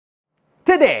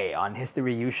Today on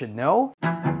History You Should Know,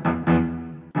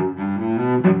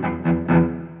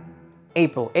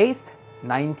 April 8th,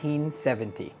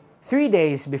 1970. 3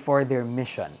 days before their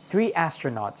mission, 3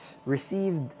 astronauts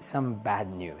received some bad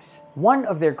news. One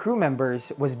of their crew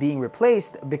members was being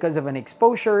replaced because of an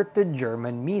exposure to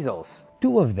German measles.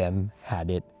 2 of them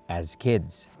had it as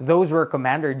kids. Those were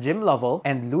Commander Jim Lovell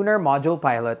and Lunar Module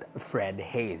Pilot Fred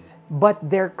Hayes. But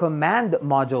their command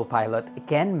module pilot,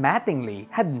 Ken Mattingly,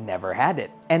 had never had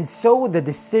it. And so the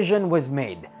decision was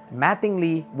made.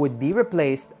 Mattingly would be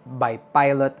replaced by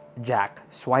pilot Jack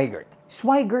Swigert.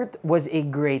 Swigert was a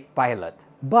great pilot,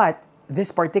 but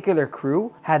this particular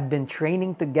crew had been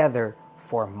training together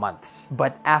for months.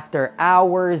 But after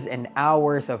hours and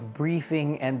hours of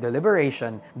briefing and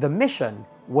deliberation, the mission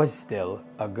was still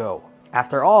a go.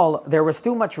 After all, there was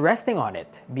too much resting on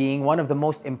it, being one of the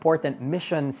most important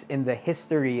missions in the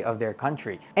history of their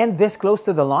country. And this close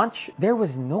to the launch, there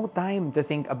was no time to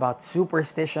think about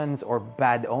superstitions or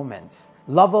bad omens.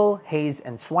 Lovell, Hayes,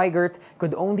 and Swigert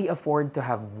could only afford to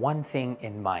have one thing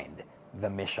in mind: the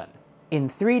mission. In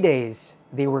 3 days,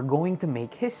 they were going to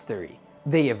make history.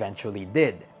 They eventually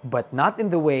did, but not in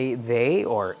the way they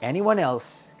or anyone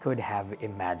else could have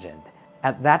imagined.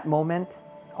 At that moment,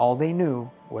 all they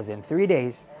knew was in 3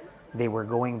 days, they were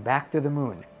going back to the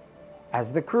moon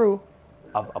as the crew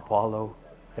of Apollo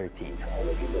 13.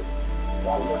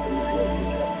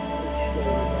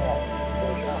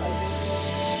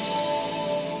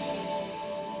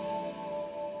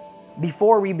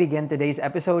 Before we begin today's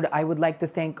episode, I would like to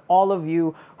thank all of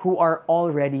you who are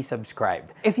already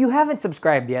subscribed. If you haven't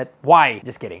subscribed yet, why?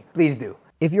 Just kidding. Please do.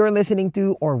 If you're listening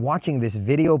to or watching this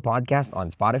video podcast on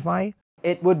Spotify,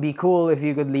 it would be cool if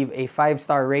you could leave a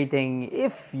 5-star rating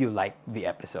if you liked the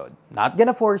episode. Not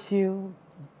gonna force you.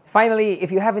 Finally,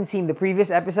 if you haven't seen the previous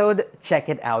episode, check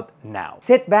it out now.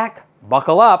 Sit back,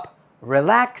 buckle up,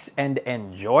 relax, and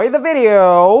enjoy the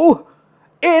video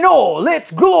in all its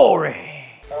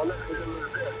glory!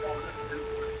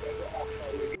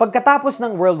 Pagkatapos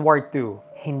ng World War II,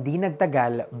 hindi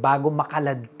nagtagal bago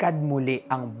makaladkad muli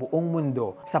ang buong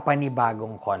mundo sa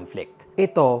panibagong conflict.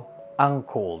 Ito ang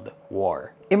Cold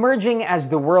War. Emerging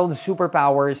as the world's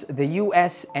superpowers, the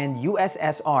US and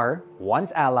USSR,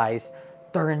 once allies,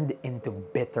 turned into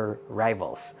bitter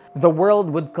rivals. The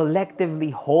world would collectively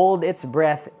hold its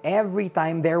breath every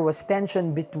time there was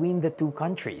tension between the two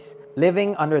countries.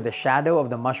 Living under the shadow of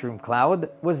the mushroom cloud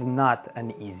was not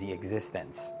an easy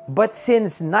existence. But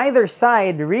since neither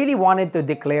side really wanted to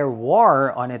declare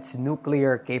war on its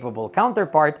nuclear-capable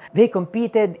counterpart, they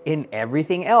competed in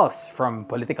everything else, from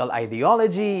political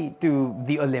ideology to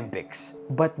the Olympics.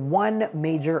 But one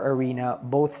major arena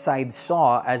both sides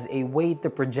saw as a way to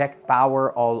project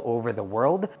power all over the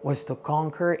world was to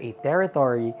conquer a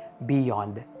territory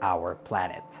beyond our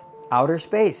planet: outer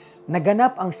space.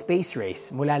 Naganap ang space race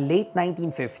mula late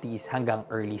 1950s hanggang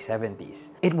early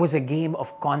 70s. It was a game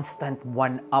of constant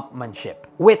one-upmanship,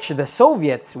 which the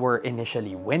Soviets were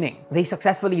initially winning. They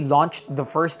successfully launched the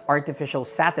first artificial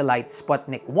satellite,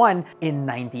 Sputnik 1, in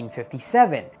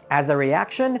 1957. As a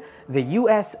reaction, the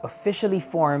US officially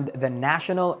formed the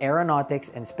National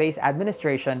Aeronautics and Space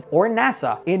Administration, or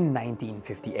NASA, in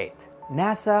 1958.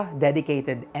 NASA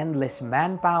dedicated endless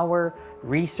manpower,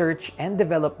 research, and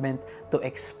development to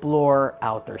explore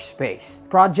outer space.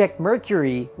 Project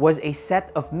Mercury was a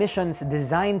set of missions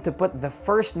designed to put the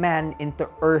first man into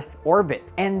Earth orbit,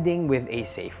 ending with a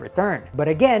safe return.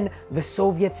 But again, the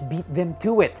Soviets beat them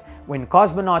to it when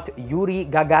cosmonaut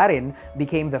Yuri Gagarin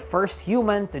became the first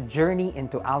human to journey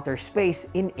into outer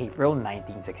space in April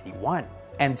 1961.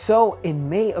 And so, in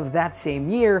May of that same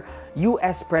year,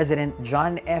 US President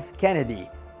John F. Kennedy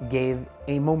gave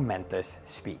a momentous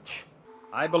speech.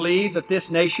 I believe that this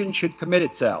nation should commit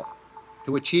itself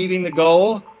to achieving the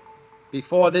goal,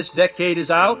 before this decade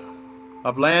is out,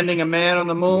 of landing a man on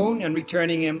the moon and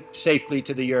returning him safely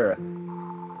to the Earth.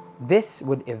 This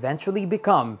would eventually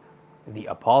become the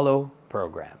Apollo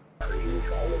program.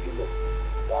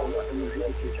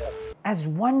 As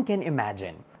one can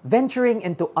imagine, venturing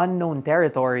into unknown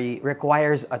territory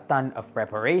requires a ton of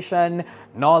preparation,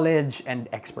 knowledge, and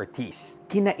expertise.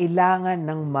 Kinailangan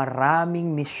ng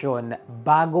maraming misyon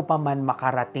bago pa man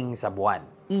makarating sa buwan.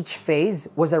 Each phase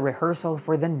was a rehearsal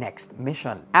for the next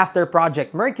mission. After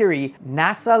Project Mercury,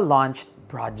 NASA launched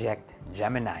Project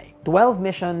Gemini. 12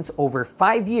 missions over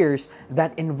 5 years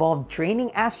that involved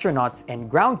training astronauts and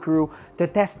ground crew to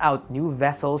test out new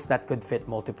vessels that could fit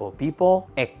multiple people,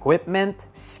 equipment,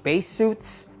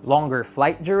 spacesuits, longer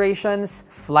flight durations,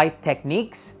 flight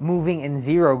techniques, moving in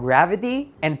zero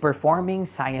gravity, and performing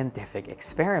scientific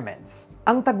experiments.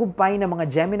 Ang tagumpay ng mga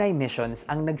Gemini missions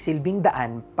ang nagsilbing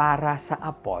daan para sa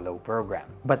Apollo program.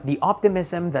 But the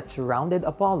optimism that surrounded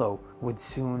Apollo would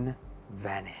soon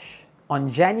vanish. On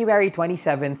January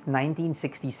 27,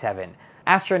 1967,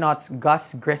 astronauts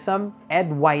Gus Grissom,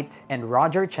 Ed White, and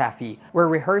Roger Chaffee were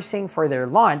rehearsing for their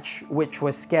launch, which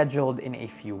was scheduled in a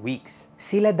few weeks.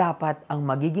 Sila dapat ang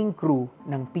magiging crew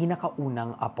ng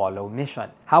pinakaunang Apollo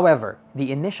mission. However,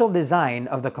 the initial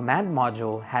design of the command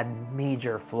module had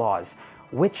major flaws,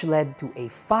 which led to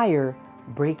a fire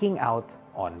breaking out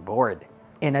on board.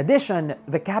 In addition,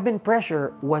 the cabin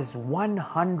pressure was 100%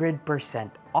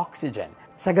 oxygen.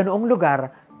 Sa ganoong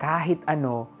lugar, kahit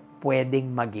ano pwedeng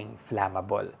maging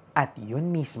flammable. At yun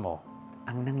mismo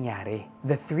ang nangyari.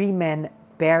 The 3 men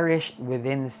perished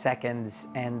within seconds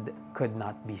and could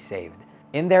not be saved.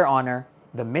 In their honor,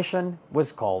 the mission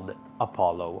was called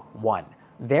Apollo 1.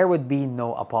 There would be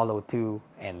no Apollo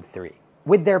 2 and 3.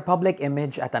 With their public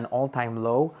image at an all-time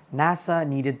low, NASA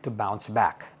needed to bounce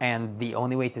back, and the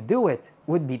only way to do it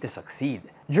would be to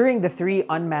succeed. During the 3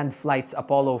 unmanned flights,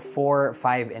 Apollo 4,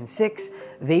 5, and 6,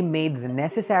 they made the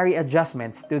necessary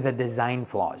adjustments to the design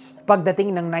flaws.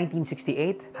 Pagdating ng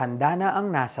 1968, handa na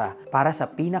ang NASA para sa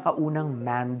pinakaunang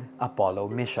manned Apollo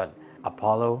mission,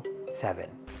 Apollo 7.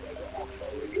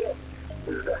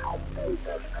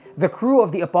 The crew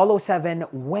of the Apollo 7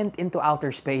 went into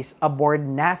outer space aboard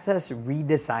NASA's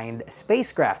redesigned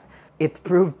spacecraft. It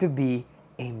proved to be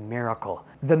a miracle.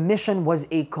 The mission was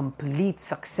a complete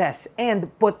success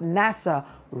and put NASA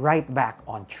right back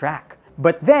on track.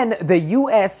 But then the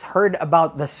US heard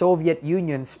about the Soviet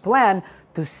Union's plan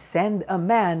to send a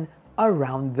man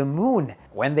around the moon.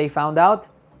 When they found out,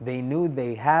 they knew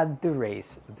they had to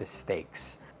raise the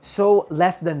stakes. So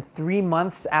less than 3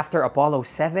 months after Apollo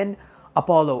 7,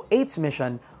 Apollo 8's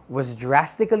mission was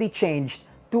drastically changed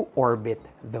to orbit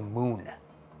the moon.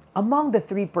 Among the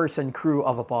 3-person crew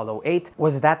of Apollo 8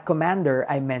 was that commander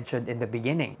I mentioned in the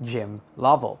beginning, Jim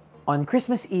Lovell. On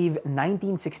Christmas Eve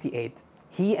 1968,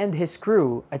 he and his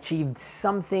crew achieved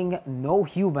something no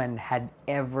human had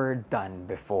ever done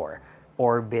before: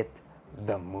 orbit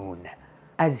the moon.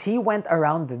 As he went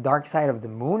around the dark side of the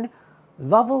moon,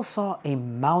 Lovell saw a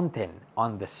mountain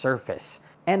on the surface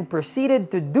and proceeded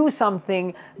to do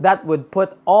something that would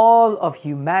put all of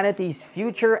humanity's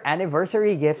future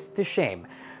anniversary gifts to shame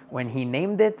when he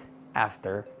named it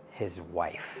after his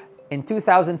wife. In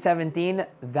 2017,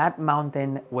 that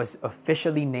mountain was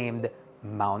officially named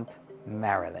Mount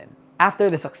Marilyn. After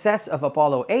the success of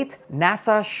Apollo 8,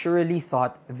 NASA surely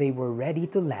thought they were ready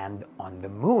to land on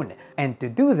the moon. And to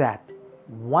do that,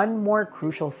 one more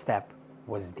crucial step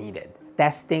was needed: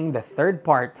 testing the third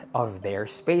part of their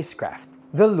spacecraft,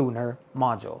 the lunar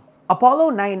module.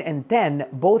 Apollo 9 and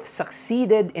 10 both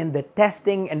succeeded in the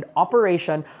testing and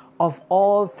operation of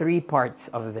all 3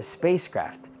 parts of the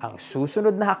spacecraft. Ang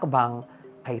susunod na hakbang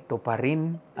ay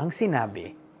tuparin ang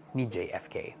sinabi ni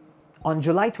JFK. On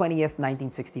July 20th,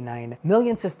 1969,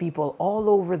 millions of people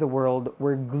all over the world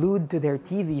were glued to their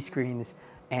TV screens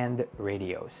and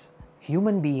radios.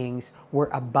 Human beings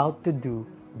were about to do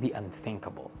the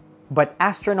unthinkable. But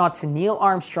astronauts Neil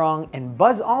Armstrong and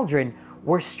Buzz Aldrin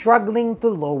were struggling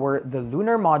to lower the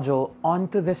lunar module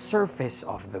onto the surface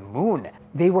of the moon.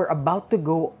 They were about to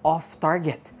go off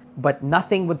target, but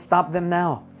nothing would stop them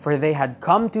now, for they had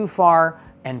come too far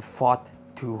and fought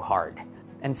too hard.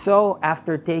 And so,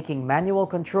 after taking manual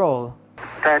control,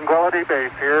 Tranquility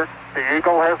Base here. The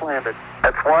Eagle has landed.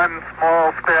 That's one small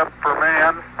step for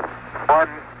man, one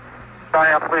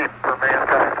giant leap for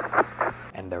mankind.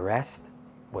 and the rest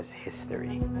was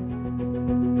history.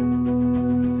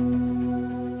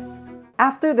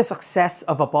 After the success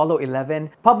of Apollo 11,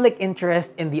 public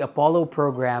interest in the Apollo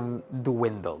program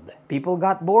dwindled. People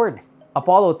got bored.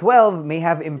 Apollo 12 may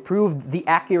have improved the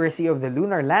accuracy of the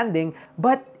lunar landing,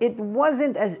 but it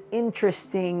wasn't as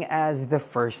interesting as the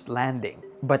first landing.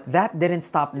 But that didn't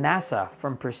stop NASA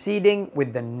from proceeding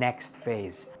with the next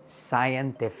phase: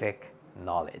 scientific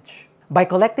knowledge. By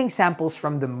collecting samples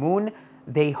from the moon,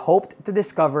 they hoped to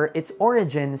discover its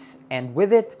origins, and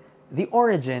with it, the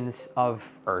origins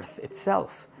of Earth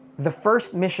itself. The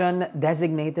first mission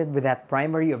designated with that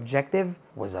primary objective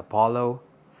was Apollo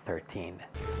 13.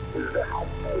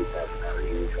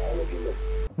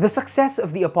 The success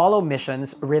of the Apollo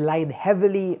missions relied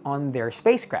heavily on their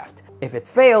spacecraft. If it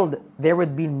failed, there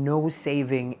would be no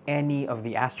saving any of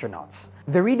the astronauts.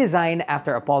 The redesign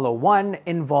after Apollo 1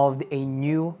 involved a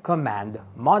new command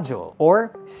module,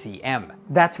 or CM.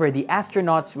 That's where the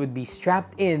astronauts would be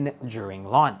strapped in during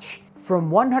launch.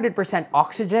 From 100%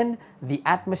 oxygen, the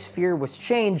atmosphere was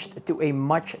changed to a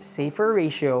much safer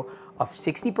ratio of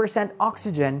 60%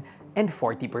 oxygen and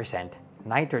 40%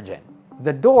 nitrogen.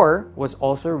 The door was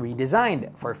also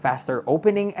redesigned for faster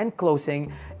opening and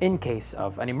closing in case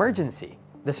of an emergency.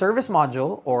 The service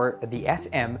module, or the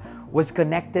SM, was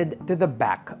connected to the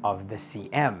back of the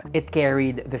CM. It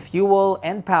carried the fuel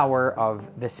and power of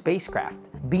the spacecraft.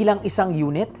 Bilang isang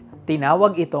unit,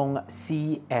 tinawag itong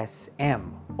CSM,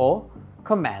 o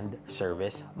Command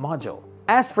Service Module.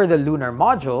 As for the lunar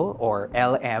module, or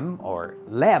LM or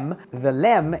LEM, the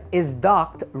LEM is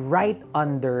docked right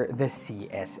under the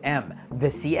CSM.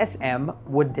 The CSM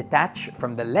would detach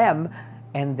from the LEM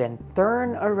and then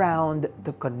turn around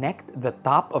to connect the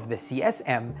top of the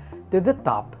CSM to the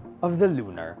top of the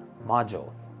lunar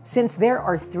module. Since there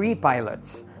are 3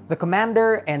 pilots, the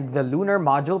commander and the lunar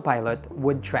module pilot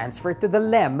would transfer to the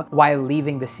LEM while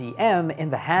leaving the CM in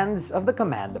the hands of the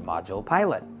command module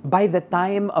pilot. By the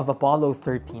time of Apollo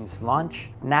 13's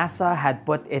launch, NASA had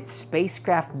put its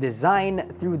spacecraft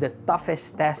design through the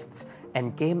toughest tests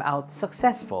and came out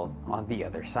successful on the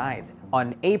other side.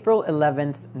 On April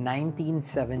 11,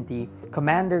 1970,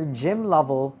 Commander Jim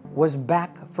Lovell was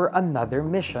back for another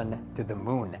mission to the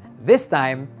moon. This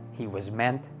time, he was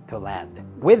meant to land.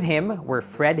 With him were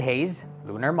Fred Hayes,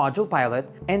 lunar module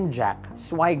pilot, and Jack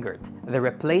Swigert, the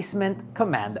replacement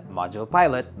command module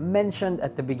pilot mentioned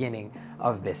at the beginning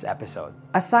of this episode.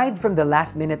 Aside from the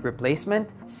last-minute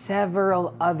replacement,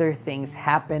 several other things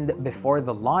happened before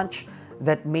the launch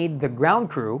that made the ground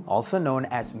crew, also known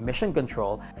as mission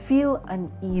control, feel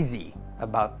uneasy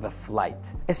about the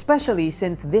flight, especially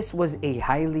since this was a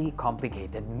highly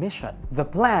complicated mission. The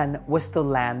plan was to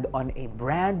land on a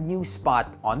brand new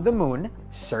spot on the moon,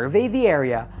 survey the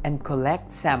area, and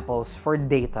collect samples for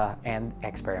data and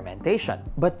experimentation.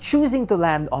 But choosing to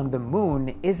land on the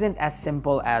moon isn't as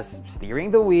simple as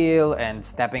steering the wheel and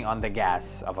stepping on the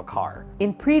gas of a car.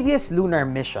 In previous lunar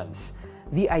missions,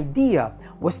 the idea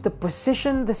was to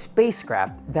position the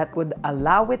spacecraft that would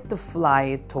allow it to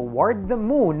fly toward the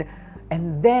moon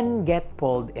and then get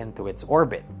pulled into its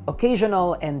orbit.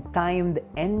 Occasional and timed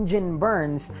engine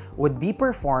burns would be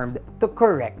performed to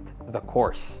correct the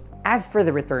course. As for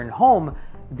the return home,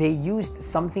 they used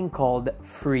something called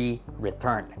free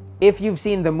return. If you've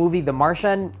seen the movie The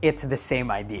Martian, it's the same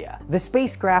idea. The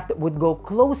spacecraft would go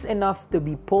close enough to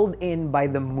be pulled in by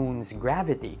the moon's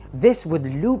gravity. This would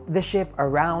loop the ship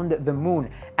around the moon,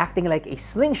 acting like a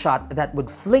slingshot that would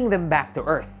fling them back to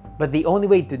Earth. But the only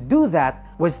way to do that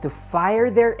was to fire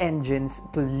their engines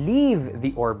to leave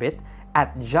the orbit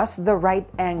at just the right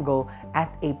angle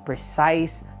at a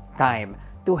precise time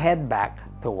to head back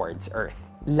towards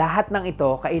Earth. Lahat ng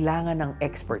ito kailangan ng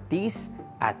expertise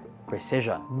at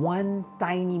precision. One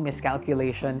tiny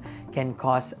miscalculation can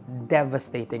cause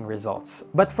devastating results.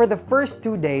 But for the first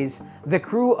 2 days, the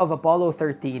crew of Apollo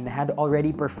 13 had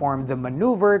already performed the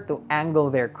maneuver to angle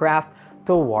their craft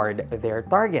toward their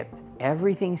target.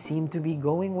 Everything seemed to be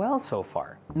going well so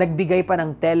far. Nagbigay pa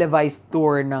ng televised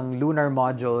tour ng lunar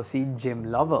module si Jim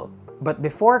Lovell. But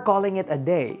before calling it a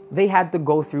day, they had to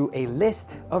go through a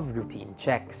list of routine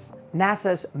checks.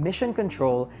 NASA's Mission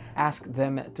Control asked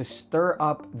them to stir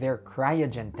up their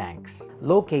cryogen tanks,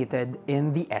 located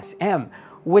in the SM,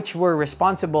 which were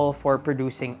responsible for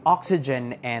producing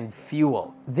oxygen and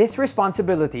fuel. This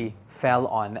responsibility fell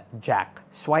on Jack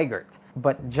Swigert.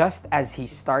 But just as he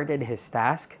started his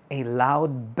task, a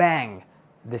loud bang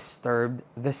disturbed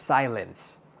the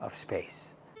silence of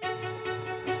space.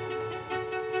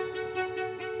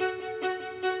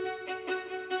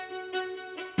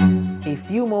 A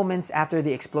few moments after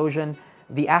the explosion,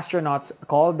 the astronauts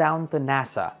called down to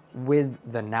NASA with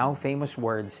the now famous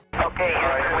words, Okay,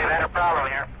 Houston, we've had a problem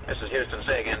here. This is Houston.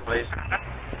 Say again, please.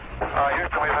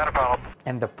 Houston, we've had a problem.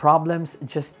 and the problems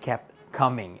just kept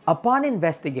coming. Upon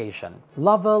investigation,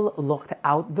 Lovell looked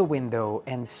out the window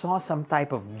and saw some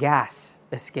type of gas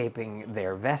escaping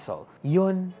their vessel.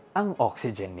 Yun ang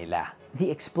oxygen nila. The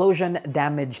explosion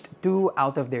damaged 2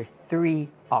 out of their 3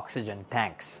 oxygen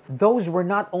tanks. Those were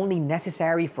not only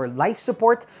necessary for life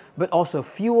support, but also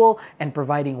fuel and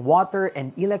providing water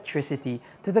and electricity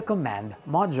to the command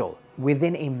module.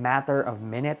 Within a matter of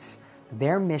minutes,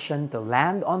 their mission to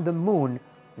land on the moon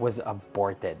was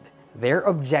aborted. Their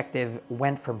objective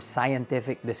went from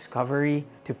scientific discovery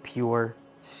to pure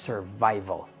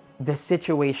survival. The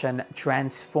situation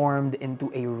transformed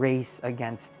into a race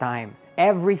against time.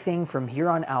 Everything from here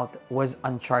on out was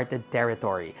uncharted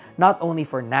territory, not only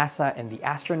for NASA and the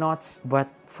astronauts, but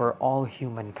for all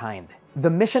humankind. The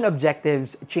mission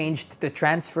objectives changed to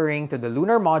transferring to the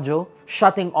lunar module,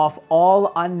 shutting off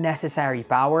all unnecessary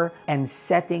power, and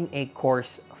setting a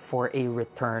course for a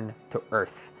return to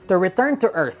Earth. To return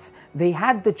to Earth, they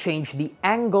had to change the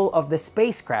angle of the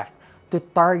spacecraft to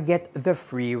target the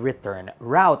free return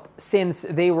route since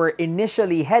they were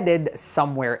initially headed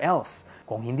somewhere else.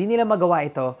 Kung hindi nila magawa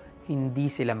ito, hindi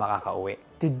sila makakauwi.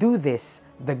 To do this,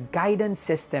 the guidance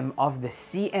system of the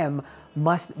CM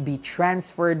must be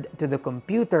transferred to the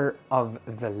computer of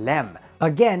the LEM.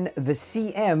 Again, the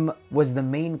CM was the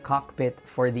main cockpit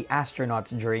for the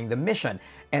astronauts during the mission,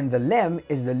 and the LEM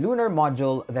is the lunar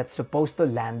module that's supposed to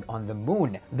land on the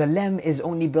moon. The LEM is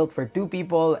only built for 2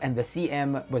 people, and the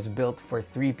CM was built for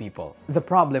 3 people. The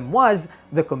problem was,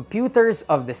 the computers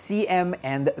of the CM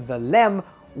and the LEM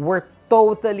were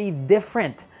totally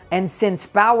different. And since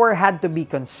power had to be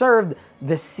conserved,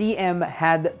 the CM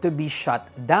had to be shut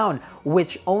down,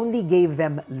 which only gave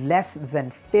them less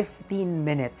than 15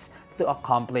 minutes to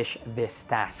accomplish this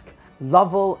task.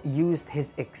 Lovell used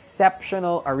his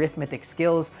exceptional arithmetic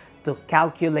skills to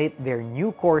calculate their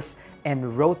new course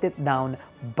and wrote it down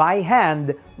by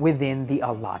hand within the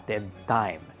allotted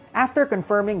time. After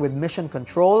confirming with mission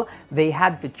control, they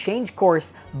had to change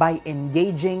course by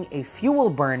engaging a fuel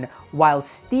burn while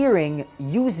steering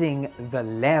using the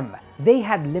LEM. They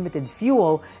had limited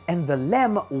fuel and the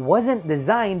LEM wasn't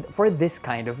designed for this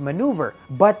kind of maneuver,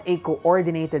 but a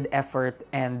coordinated effort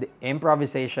and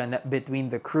improvisation between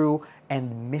the crew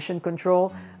and mission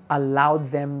control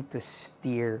allowed them to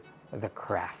steer the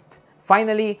craft.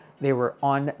 Finally, they were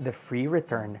on the free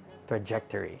return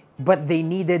trajectory. But they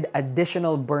needed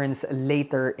additional burns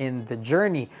later in the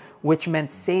journey, which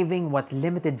meant saving what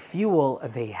limited fuel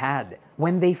they had.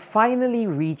 When they finally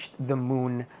reached the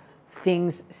moon,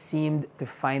 things seemed to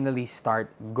finally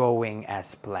start going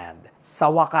as planned. Sa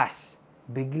wakas,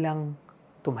 biglang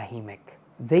tumahimik.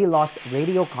 They lost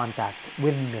radio contact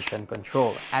with mission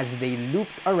control as they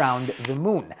looped around the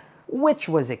moon, which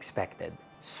was expected.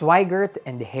 Swigert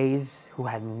and Hayes, who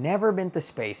had never been to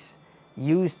space,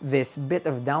 used this bit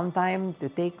of downtime to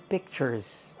take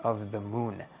pictures of the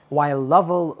moon, while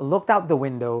Lovell looked out the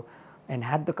window and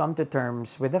had to come to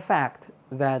terms with the fact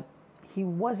that he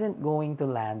wasn't going to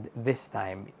land this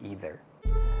time either.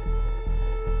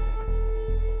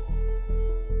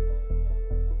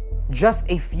 Just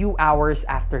a few hours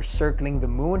after circling the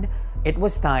moon, it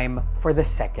was time for the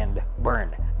second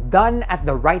burn. Done at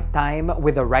the right time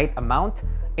with the right amount,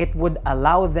 it would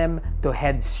allow them to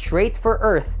head straight for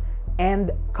Earth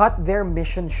and cut their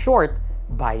mission short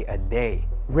by a day.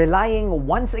 Relying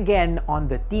once again on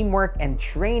the teamwork and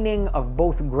training of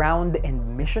both ground and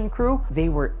mission crew, they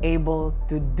were able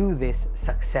to do this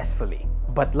successfully.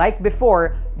 But like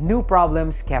before, new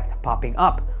problems kept popping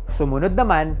up. Sumunod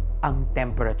naman ang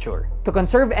temperature. To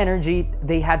conserve energy,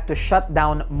 they had to shut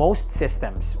down most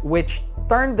systems, which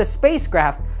turned the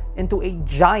spacecraft into a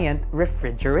giant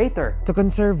refrigerator. To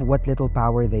conserve what little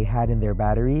power they had in their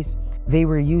batteries, they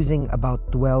were using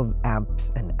about 12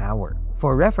 amps an hour.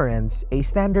 For reference, a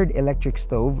standard electric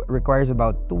stove requires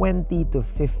about 20 to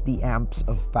 50 amps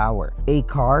of power. A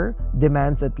car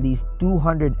demands at least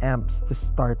 200 amps to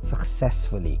start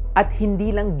successfully. At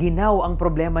hindi lang ginaw ang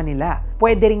problema nila.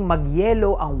 Pwede ring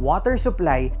magyelo ang water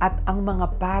supply at ang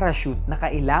mga parachute na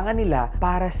kailangan nila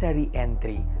para sa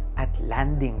re-entry at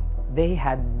landing. They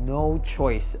had no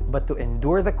choice but to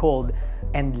endure the cold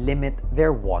and limit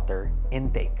their water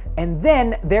intake. And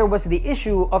then there was the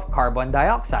issue of carbon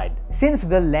dioxide. Since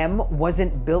the LEM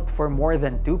wasn't built for more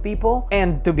than 2 people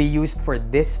and to be used for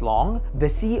this long, the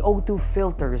CO2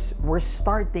 filters were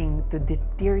starting to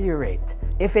deteriorate.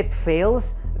 If it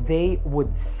fails, they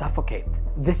would suffocate.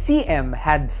 The CM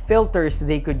had filters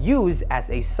they could use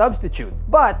as a substitute,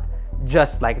 but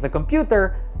just like the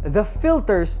computer, the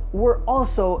filters were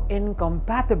also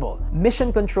incompatible.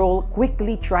 Mission Control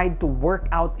quickly tried to work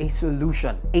out a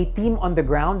solution. A team on the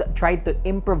ground tried to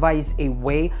improvise a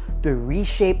way to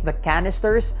reshape the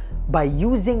canisters by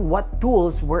using what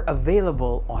tools were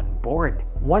available on board.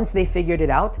 Once they figured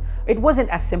it out, it wasn't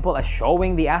as simple as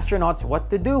showing the astronauts what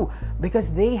to do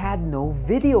because they had no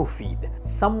video feed.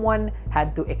 Someone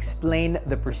had to explain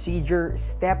the procedure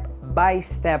step by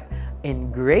step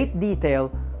in great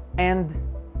detail and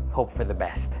hope for the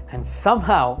best. And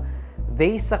somehow,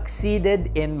 they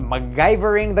succeeded in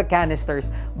MacGyvering the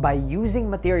canisters by using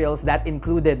materials that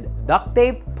included duct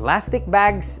tape, plastic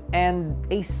bags, and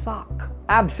a sock.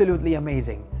 Absolutely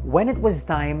amazing. When it was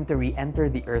time to re-enter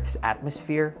the Earth's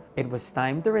atmosphere, it was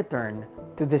time to return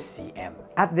to the CM.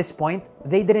 At this point,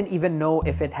 they didn't even know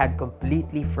if it had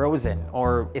completely frozen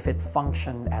or if it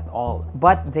functioned at all.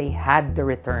 But they had to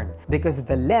return because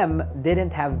the LEM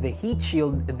didn't have the heat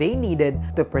shield they needed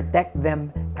to protect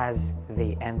them as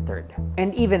they entered.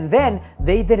 And even then,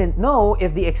 they didn't know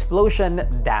if the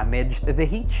explosion damaged the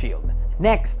heat shield.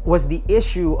 Next was the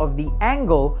issue of the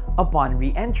angle upon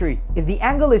re-entry. If the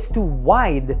angle is too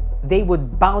wide, they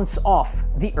would bounce off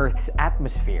the Earth's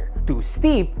atmosphere. Too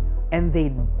steep, and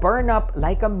they'd burn up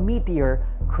like a meteor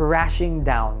crashing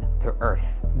down to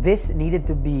Earth. This needed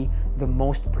to be the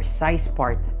most precise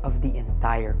part of the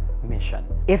entire mission.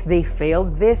 If they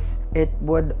failed this, it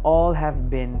would all have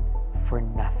been for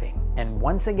nothing. And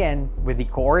once again, with the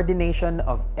coordination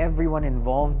of everyone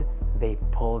involved, they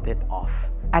pulled it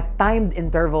off. At timed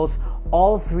intervals,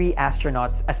 all three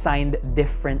astronauts assigned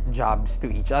different jobs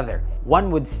to each other. One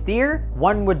would steer,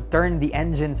 one would turn the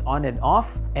engines on and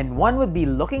off, and one would be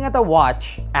looking at a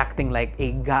watch, acting like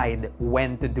a guide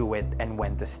when to do it and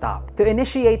when to stop. To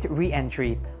initiate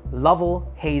re-entry,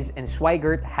 Lovell, Hayes, and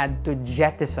Swigert had to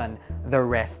jettison the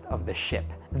rest of the ship.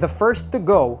 The first to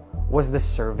go was the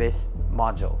service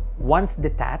module. Once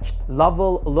detached,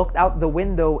 Lovell looked out the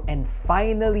window and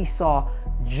finally saw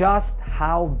just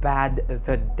how bad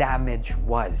the damage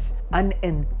was. An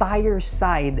entire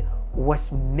side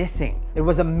was missing. It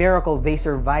was a miracle they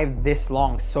survived this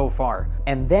long so far.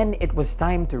 And then it was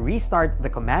time to restart the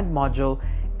command module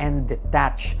and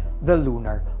detach the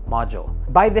lunar module.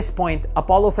 By this point,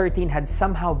 Apollo 13 had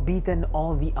somehow beaten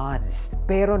all the odds.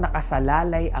 Pero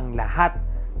nakasalalay ang lahat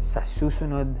sa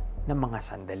susunod na mga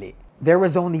sandali. There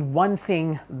was only one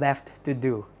thing left to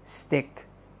do: stick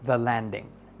the landing.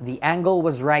 The angle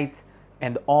was right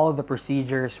and all the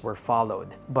procedures were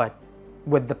followed. But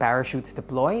would the parachutes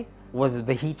deploy? Was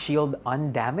the heat shield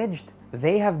undamaged?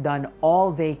 They have done all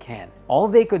they can. All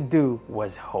they could do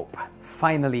was hope.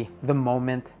 Finally, the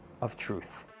moment of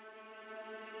truth.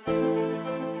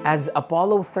 As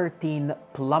Apollo 13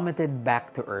 plummeted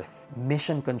back to Earth,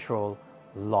 Mission Control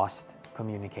lost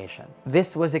communication.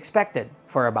 This was expected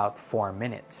for about 4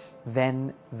 minutes.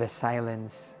 Then the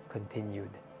silence continued.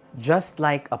 Just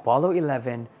like Apollo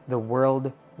 11, the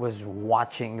world was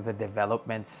watching the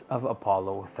developments of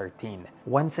Apollo 13.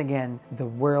 Once again, the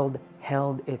world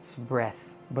held its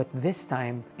breath. But this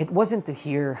time, it wasn't to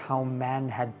hear how man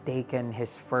had taken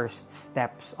his first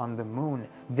steps on the moon.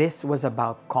 This was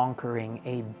about conquering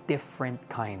a different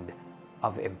kind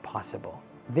of impossible.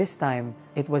 This time,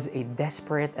 it was a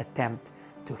desperate attempt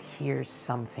to hear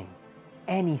something,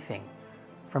 anything,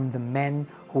 from the men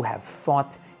who have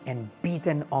fought and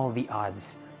beaten all the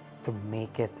odds to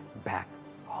make it back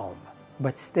home.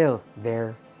 But still,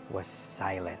 there was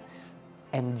silence.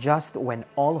 And just when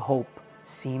all hope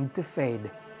seemed to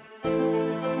fade,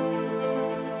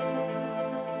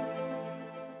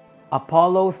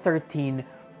 Apollo 13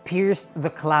 pierced the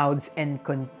clouds and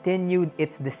continued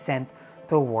its descent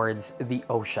towards the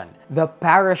ocean. The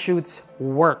parachutes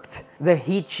worked. The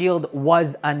heat shield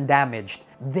was undamaged.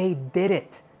 They did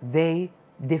it. They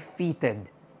defeated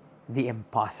the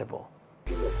impossible.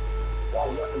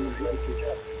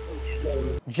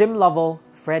 Jim Lovell,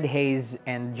 Fred Hayes,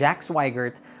 and Jack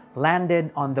Swigert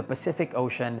landed on the Pacific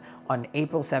Ocean on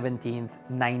April 17,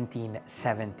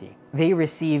 1970. They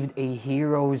received a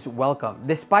hero's welcome,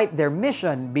 despite their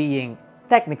mission being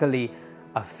technically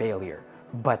a failure.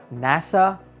 But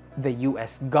NASA, the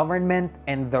US government,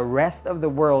 and the rest of the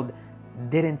world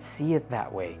didn't see it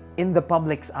that way. In the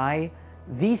public's eye,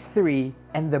 these three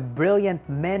and the brilliant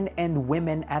men and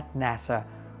women at NASA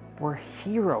were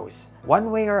heroes.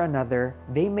 One way or another,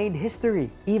 they made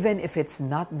history, even if it's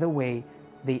not the way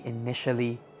they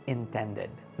initially intended.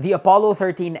 The Apollo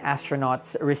 13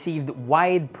 astronauts received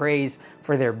wide praise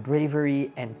for their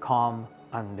bravery and calm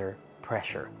under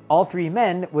pressure. All three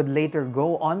men would later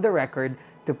go on the record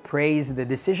to praise the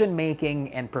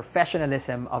decision-making and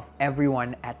professionalism of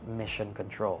everyone at Mission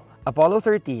Control. Apollo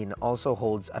 13 also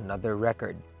holds another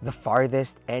record, the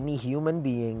farthest any human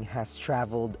being has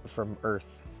traveled from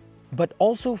Earth. But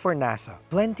also for NASA,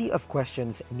 plenty of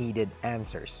questions needed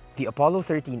answers. The Apollo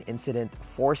 13 incident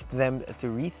forced them to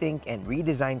rethink and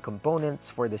redesign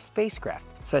components for the spacecraft,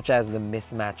 such as the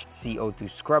mismatched CO2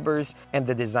 scrubbers and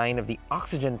the design of the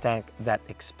oxygen tank that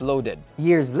exploded.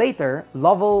 Years later,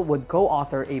 Lovell would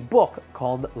co-author a book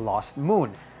called Lost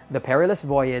Moon: The Perilous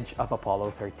Voyage of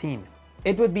Apollo 13.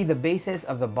 It would be the basis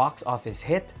of the box office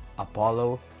hit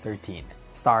Apollo 13,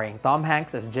 starring Tom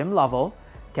Hanks as Jim Lovell,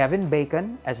 Kevin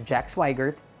Bacon as Jack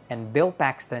Swigert, and Bill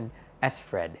Paxton as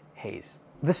Fred Hayes.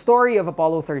 The story of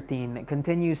Apollo 13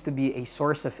 continues to be a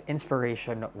source of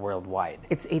inspiration worldwide.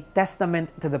 It's a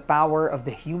testament to the power of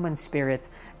the human spirit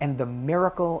and the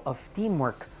miracle of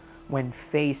teamwork when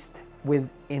faced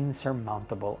with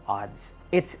insurmountable odds.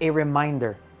 It's a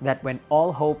reminder that when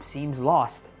all hope seems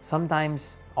lost,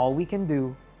 sometimes all we can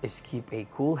do is keep a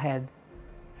cool head,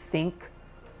 think,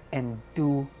 and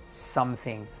do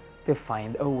something to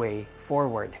find a way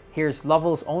forward. Here's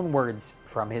Lovell's own words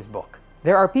from his book.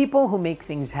 There are people who make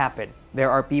things happen. There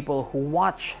are people who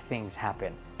watch things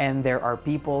happen. And there are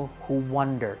people who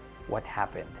wonder what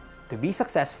happened. To be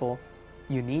successful,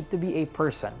 you need to be a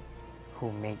person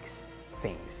who makes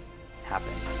things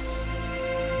happen.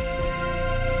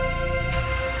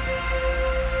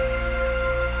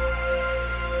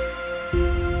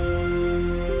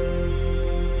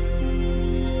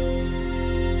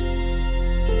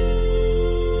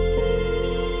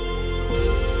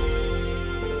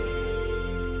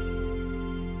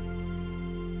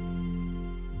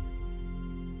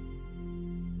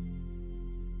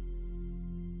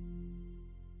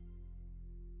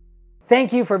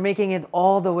 Thank you for making it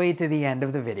all the way to the end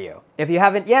of the video. If you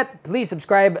haven't yet, please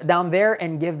subscribe down there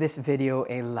and give this video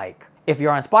a like. If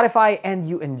you're on Spotify and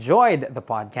you enjoyed the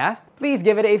podcast, please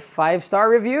give it a 5-star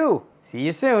review. See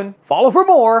you soon. Follow for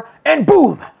more, and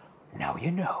boom! Now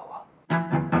you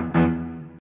know.